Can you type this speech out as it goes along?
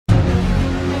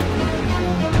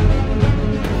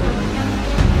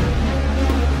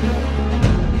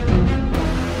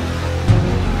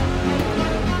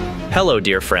Hello,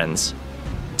 dear friends.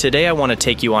 Today I want to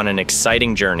take you on an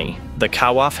exciting journey, the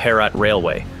Kawaf-Herat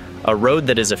Railway, a road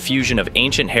that is a fusion of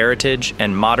ancient heritage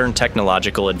and modern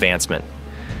technological advancement.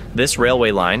 This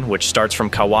railway line, which starts from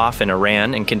Kawaf in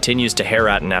Iran and continues to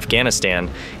Herat in Afghanistan,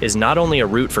 is not only a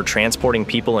route for transporting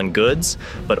people and goods,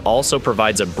 but also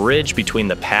provides a bridge between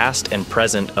the past and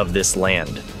present of this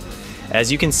land. As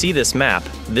you can see this map,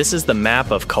 this is the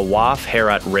map of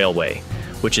Kawaf-Herat Railway,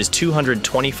 which is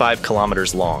 225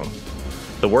 kilometers long.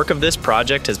 The work of this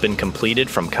project has been completed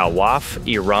from Kawaf,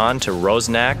 Iran to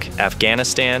Rozanak,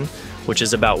 Afghanistan, which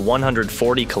is about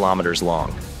 140 kilometers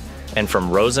long. And from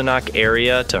Rozanak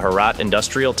area to Herat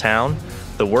Industrial Town,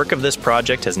 the work of this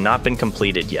project has not been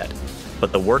completed yet.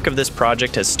 But the work of this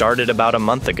project has started about a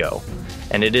month ago,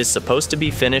 and it is supposed to be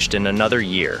finished in another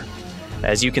year.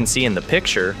 As you can see in the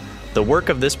picture, the work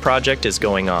of this project is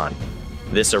going on.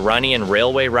 This Iranian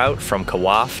railway route from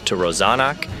Kawaf to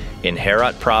Rozanak in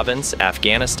Herat Province,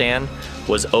 Afghanistan,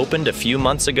 was opened a few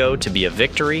months ago to be a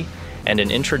victory and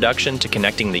an introduction to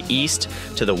connecting the east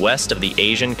to the west of the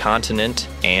Asian continent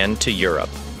and to Europe.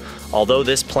 Although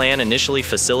this plan initially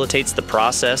facilitates the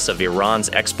process of Iran's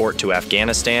export to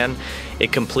Afghanistan,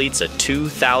 it completes a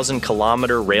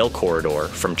 2,000-kilometer rail corridor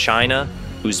from China,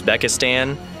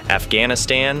 Uzbekistan,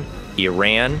 Afghanistan,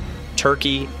 Iran,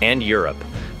 Turkey, and Europe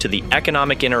to the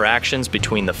economic interactions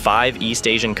between the 5 East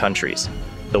Asian countries.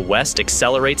 The West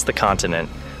accelerates the continent.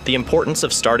 The importance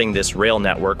of starting this rail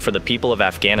network for the people of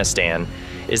Afghanistan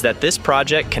is that this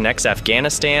project connects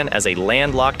Afghanistan as a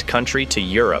landlocked country to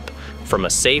Europe from a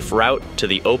safe route to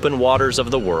the open waters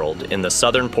of the world in the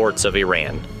southern ports of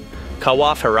Iran.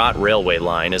 Kawaf-Herat railway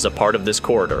line is a part of this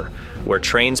corridor, where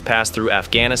trains pass through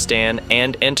Afghanistan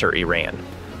and enter Iran.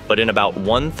 But in about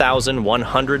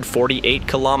 1,148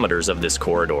 kilometers of this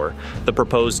corridor, the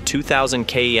proposed 2,000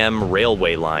 km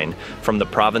railway line from the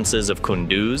provinces of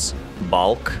Kunduz,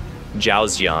 Balkh,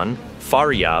 Jawzjan,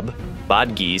 Faryab,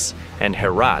 Badghis, and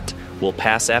Herat will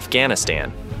pass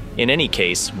Afghanistan. In any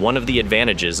case, one of the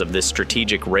advantages of this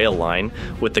strategic rail line,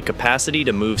 with the capacity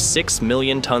to move 6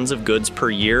 million tons of goods per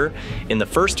year, in the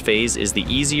first phase is the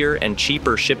easier and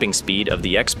cheaper shipping speed of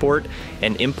the export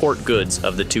and import goods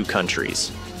of the two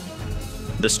countries.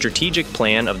 The strategic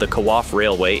plan of the Kawaf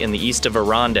Railway in the east of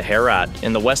Iran to Herat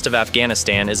in the west of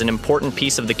Afghanistan is an important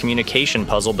piece of the communication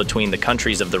puzzle between the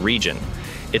countries of the region.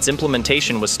 Its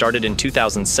implementation was started in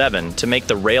 2007 to make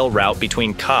the rail route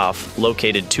between Kaf,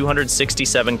 located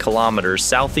 267 kilometers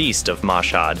southeast of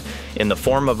Mashhad, in the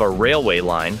form of a railway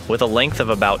line with a length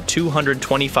of about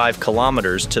 225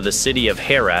 kilometers to the city of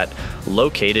Herat,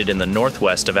 located in the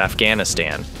northwest of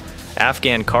Afghanistan.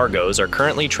 Afghan cargoes are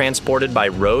currently transported by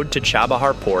road to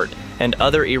Chabahar port and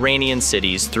other Iranian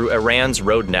cities through Iran's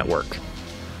road network.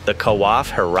 The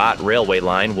Kawaf-Herat railway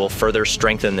line will further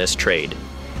strengthen this trade.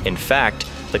 In fact,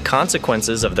 the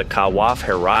consequences of the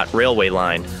Kawaf-Herat railway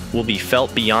line will be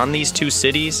felt beyond these two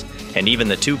cities and even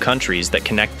the two countries that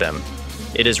connect them.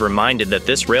 It is reminded that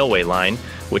this railway line,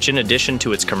 which in addition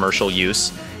to its commercial use,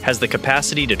 has the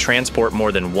capacity to transport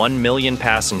more than 1 million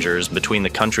passengers between the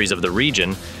countries of the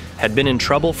region, had been in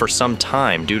trouble for some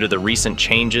time due to the recent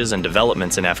changes and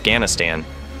developments in Afghanistan,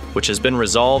 which has been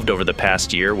resolved over the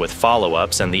past year with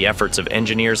follow-ups and the efforts of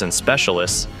engineers and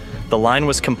specialists. The line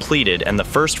was completed and the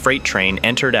first freight train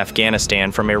entered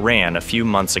Afghanistan from Iran a few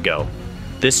months ago.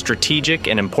 This strategic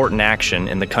and important action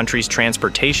in the country's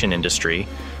transportation industry,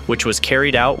 which was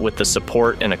carried out with the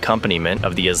support and accompaniment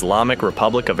of the Islamic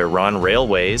Republic of Iran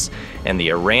Railways and the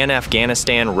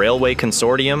Iran-Afghanistan Railway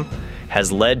Consortium, has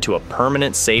led to a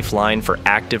permanent safe line for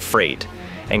active freight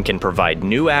and can provide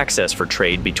new access for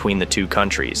trade between the two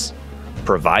countries.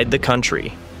 Provide the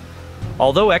country.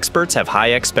 Although experts have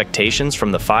high expectations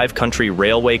from the 5-country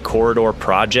railway corridor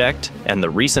project and the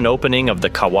recent opening of the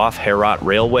Kawaf-Herat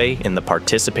railway in the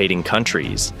participating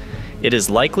countries, it is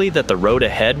likely that the road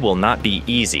ahead will not be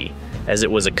easy, as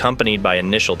it was accompanied by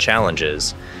initial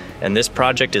challenges, and this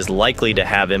project is likely to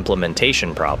have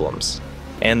implementation problems.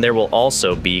 And there will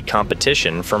also be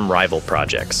competition from rival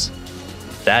projects.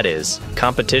 That is,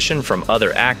 competition from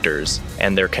other actors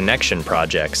and their connection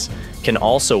projects can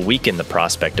also weaken the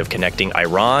prospect of connecting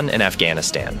Iran and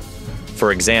Afghanistan.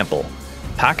 For example,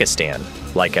 Pakistan,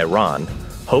 like Iran,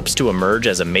 hopes to emerge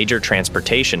as a major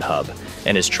transportation hub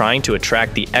and is trying to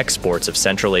attract the exports of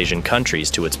Central Asian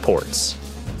countries to its ports.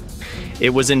 It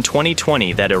was in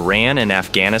 2020 that Iran and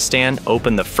Afghanistan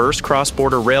opened the first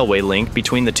cross-border railway link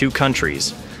between the two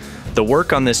countries. The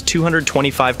work on this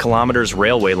 225 kilometers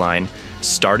railway line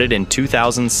started in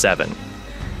 2007.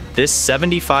 This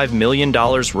 $75 million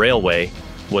railway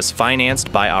was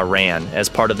financed by Iran as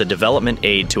part of the development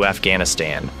aid to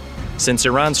Afghanistan. since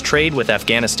Iran's trade with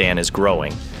Afghanistan is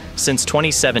growing. Since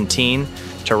 2017,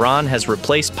 Tehran has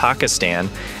replaced Pakistan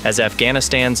as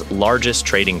Afghanistan's largest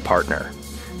trading partner.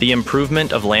 The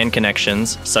improvement of land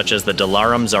connections, such as the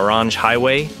Dilaram-Zaranj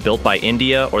Highway, built by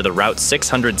India, or the Route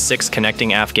 606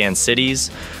 connecting Afghan cities,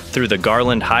 through the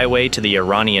Garland Highway to the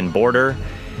Iranian border,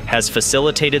 has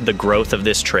facilitated the growth of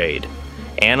this trade.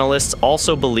 Analysts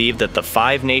also believe that the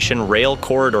five-nation rail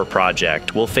corridor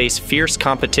project will face fierce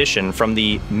competition from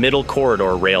the Middle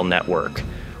Corridor rail network,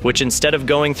 which instead of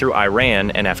going through Iran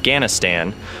and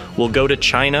Afghanistan, will go to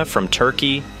China from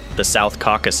Turkey, the South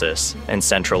Caucasus, and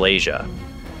Central Asia.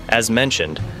 As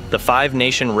mentioned, the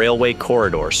five-nation railway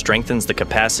corridor strengthens the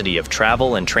capacity of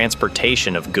travel and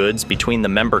transportation of goods between the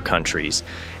member countries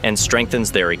and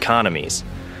strengthens their economies.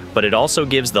 But it also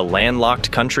gives the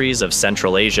landlocked countries of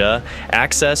Central Asia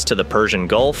access to the Persian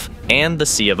Gulf and the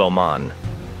Sea of Oman.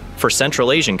 For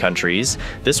Central Asian countries,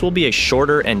 this will be a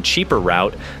shorter and cheaper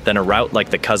route than a route like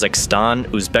the Kazakhstan,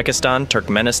 Uzbekistan,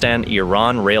 Turkmenistan,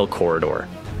 Iran rail corridor.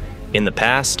 In the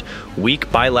past,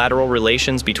 weak bilateral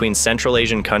relations between Central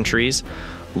Asian countries,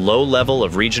 low level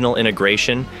of regional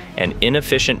integration, and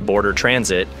inefficient border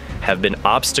transit have been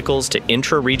obstacles to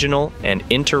intra-regional and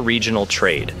interregional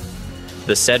trade.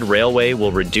 The said railway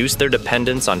will reduce their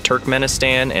dependence on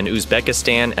Turkmenistan and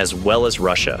Uzbekistan as well as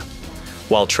Russia.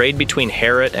 While trade between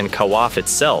Herat and Kawaf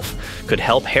itself could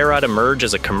help Herat emerge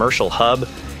as a commercial hub,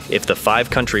 if the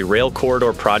five-country rail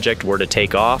corridor project were to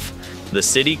take off, the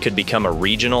city could become a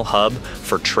regional hub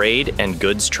for trade and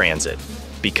goods transit,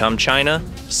 become China,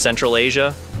 Central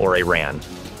Asia, or Iran.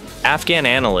 Afghan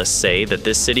analysts say that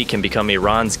this city can become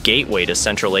Iran's gateway to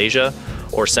Central Asia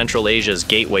or Central Asia's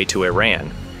gateway to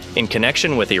Iran. In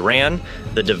connection with Iran,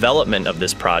 the development of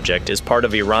this project is part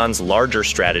of Iran's larger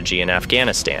strategy in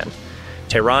Afghanistan.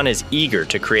 Tehran is eager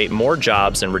to create more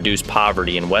jobs and reduce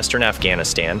poverty in Western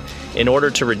Afghanistan in order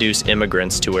to reduce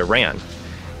immigrants to Iran.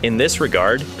 In this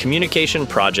regard, communication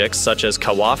projects such as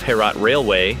Kawaf-Herat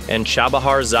Railway and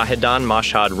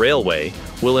Chabahar-Zahedan-Mashhad Railway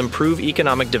will improve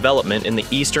economic development in the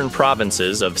eastern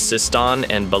provinces of Sistan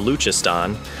and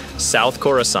Baluchistan, South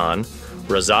Khorasan,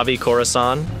 Razavi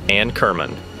Khorasan, and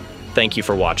Kerman. Thank you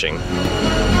for watching.